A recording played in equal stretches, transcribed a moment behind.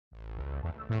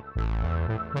Hey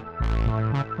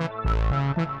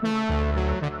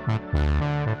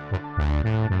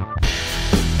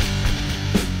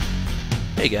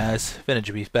guys,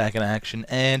 VintageBeef back in action,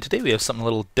 and today we have something a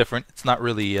little different. It's not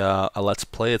really a let's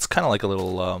play, it's kind of like a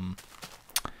little,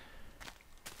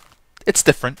 it's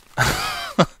different.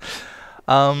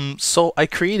 So I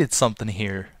created something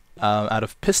here out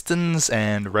of pistons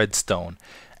and redstone,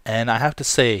 and I have to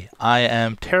say, I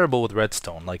am terrible with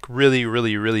redstone, like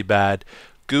really bad.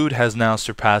 Good has now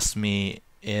surpassed me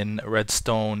in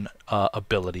redstone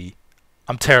ability.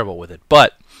 I'm terrible with it,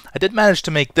 but I did manage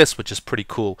to make this, which is pretty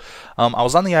cool. I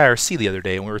was on the IRC the other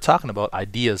day, and we were talking about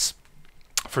ideas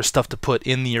for stuff to put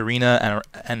in the arena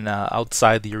and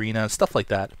outside the arena, stuff like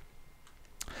that.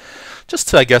 Just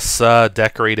to, I guess,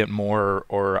 decorate it more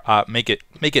or make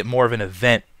it more of an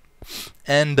event.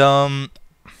 And I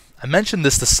mentioned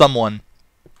this to someone,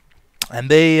 and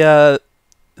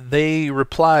they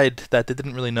replied that they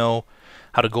didn't really know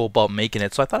how to go about making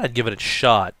it, so I thought I'd give it a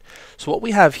shot. So what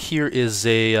we have here is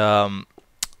a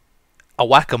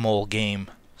whack-a-mole game,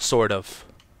 sort of.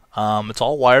 It's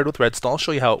all wired with redstone. I'll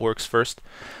show you how it works first.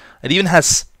 It even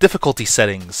has difficulty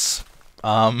settings.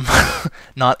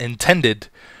 Not intended,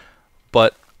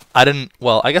 but I didn't.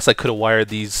 Well, I guess I could have wired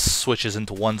these switches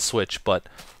into one switch, but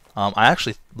I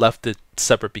actually left it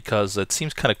separate because it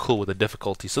seems kind of cool with the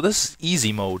difficulty. So this is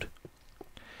easy mode.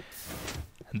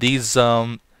 These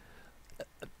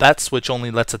that switch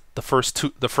only lets the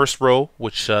first row,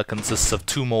 which consists of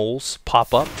 2 moles,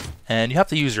 pop up, and you have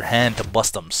to use your hand to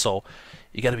bust them. So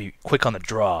you got to be quick on the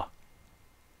draw.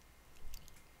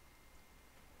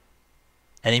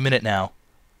 Any minute now.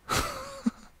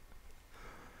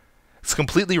 It's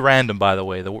completely random, by the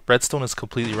way. The redstone is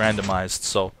completely randomized.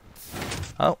 So,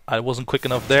 oh, I wasn't quick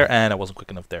enough there, and I wasn't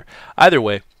quick enough there. Either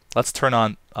way, let's turn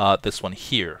on this one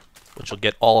here, which will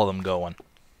get all of them going.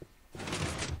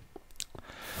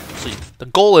 So the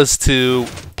goal is to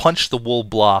punch the wool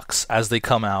blocks as they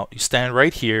come out. You stand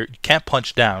right here. You can't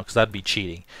punch down because that'd be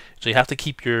cheating. So you have to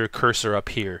keep your cursor up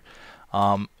here.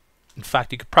 In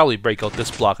fact, you could probably break out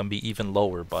this block and be even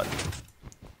lower, but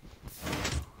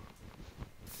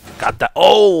got that.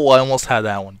 Oh, I almost had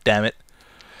that one. Damn it.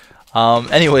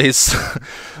 Anyways,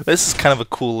 this is kind of a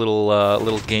cool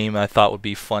little game I thought would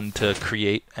be fun to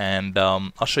create, and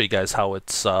I'll show you guys how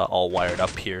it's all wired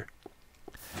up here.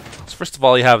 So first of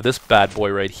all, you have this bad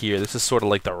boy right here. This is sort of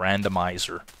like the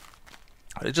randomizer.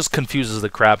 It just confuses the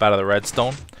crap out of the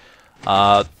redstone.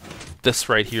 This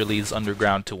right here leads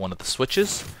underground to one of the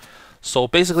switches. So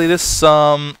basically this, you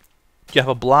have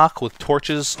a block with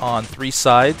torches on 3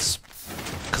 sides.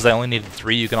 Because I only needed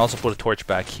 3. You can also put a torch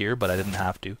back here, but I didn't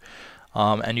have to.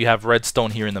 And you have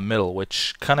redstone here in the middle,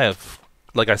 which kind of,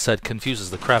 like I said,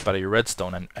 confuses the crap out of your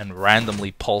redstone and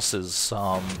randomly pulses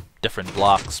different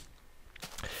blocks.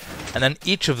 And then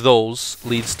each of those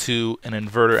leads to an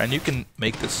inverter, and you can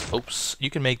make this, you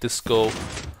can make this go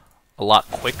a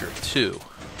lot quicker too.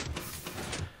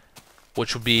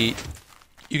 Which would be,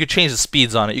 you could change the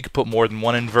speeds on it. You could put more than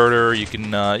one inverter. You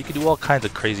can do all kinds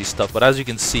of crazy stuff. But as you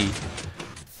can see,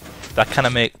 that kind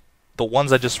of the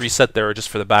ones I just reset there are just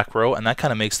for the back row, and that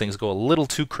kind of makes things go a little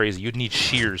too crazy. You'd need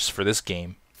shears for this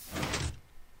game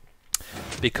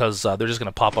because they're just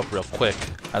going to pop up real quick,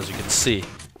 as you can see.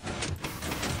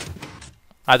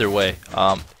 Either way,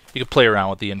 you can play around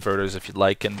with the inverters if you'd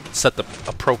like and set the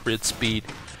appropriate speed.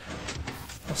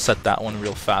 I'll set that one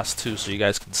real fast too so you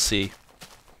guys can see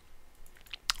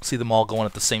them all going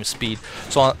at the same speed.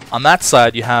 So on that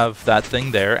side you have that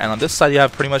thing there, and on this side you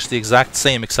have pretty much the exact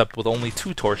same except with only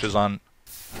 2 torches on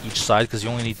each side because you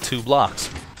only need 2 blocks.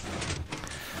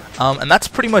 And that's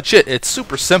pretty much it. It's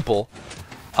super simple.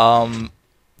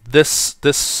 This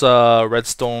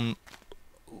redstone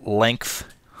length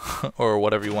or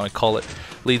whatever you want to call it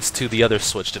leads to the other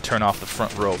switch to turn off the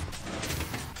front row.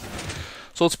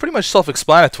 So it's pretty much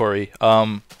self-explanatory.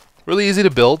 Really easy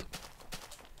to build.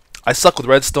 I suck with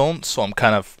redstone, so I'm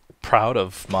kind of proud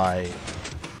of my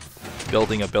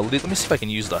building ability. Let me see if I can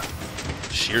use the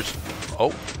shears.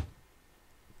 Oh,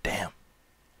 damn!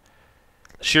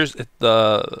 The shears,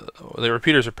 the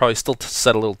repeaters are probably still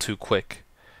set a little too quick.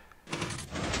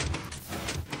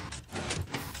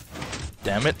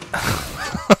 Damn it!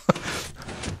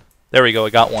 There we go. I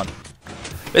got one.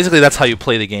 Basically, that's how you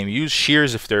play the game. You use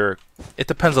shears if they're. It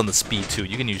depends on the speed too.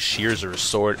 You can use shears or a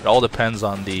sword. It all depends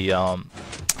on the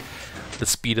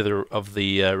speed of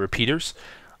the repeaters.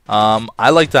 I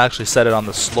like to actually set it on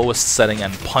the slowest setting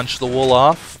and punch the wool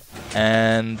off.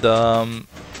 And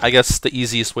I guess the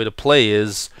easiest way to play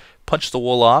is punch the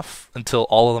wool off until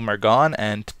all of them are gone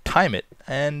and time it.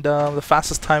 And the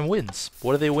fastest time wins.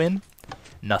 What do they win?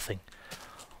 Nothing.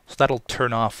 So that'll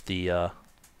turn off the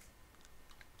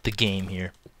game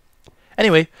here.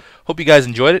 Anyway, hope you guys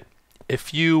enjoyed it.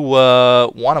 If you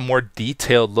want a more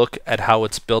detailed look at how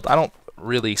it's built, I don't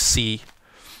really see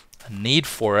a need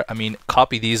for it. I mean,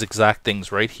 copy these exact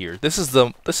things right here. This is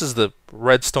the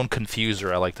redstone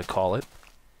confuser, I like to call it.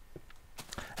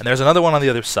 And there's another one on the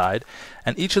other side,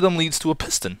 and each of them leads to a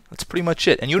piston. That's pretty much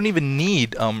it. And you don't even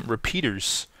need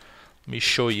repeaters. Let me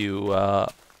show you.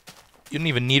 You don't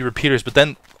even need repeaters, but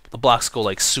then the blocks go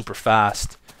like super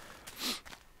fast,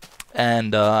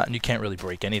 and you can't really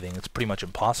break anything. It's pretty much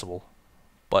impossible.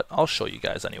 But I'll show you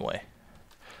guys anyway.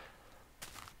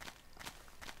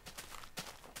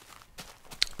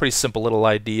 Pretty simple little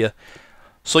idea.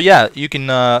 So yeah, you can.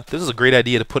 This is a great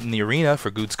idea to put in the arena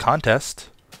for Good's contest.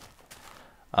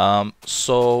 Okay,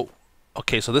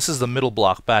 so this is the middle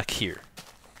block back here.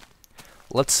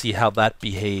 Let's see how that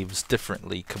behaves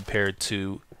differently compared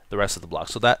to the rest of the block.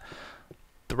 So that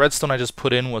the redstone I just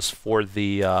put in was for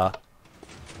the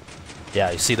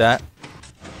yeah, you see that?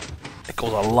 It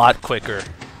goes a lot quicker.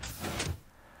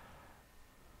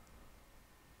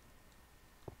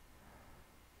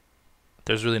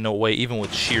 There's really no way, even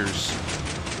with shears.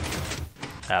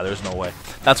 Ah, there's no way.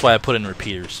 That's why I put in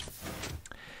repeaters.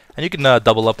 And you can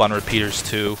double up on repeaters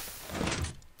too.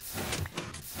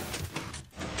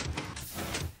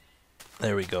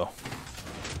 There we go.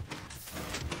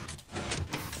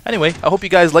 Anyway, I hope you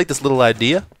guys like this little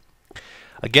idea.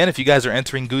 Again, if you guys are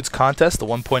entering Good's contest, the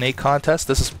 1.8 contest,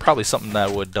 this is probably something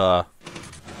that would kind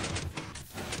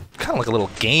of like a little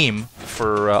game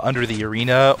for under the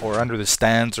arena or under the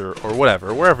stands or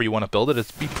whatever, wherever you want to build it.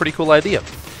 It'd be a pretty cool idea.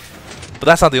 But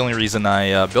that's not the only reason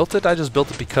I built it. I just built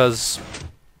it because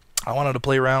I wanted to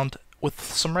play around with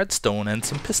some redstone and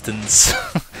some pistons.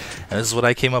 And this is what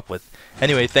I came up with.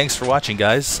 Anyway, thanks for watching,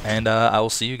 guys, and I will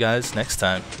see you guys next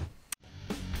time.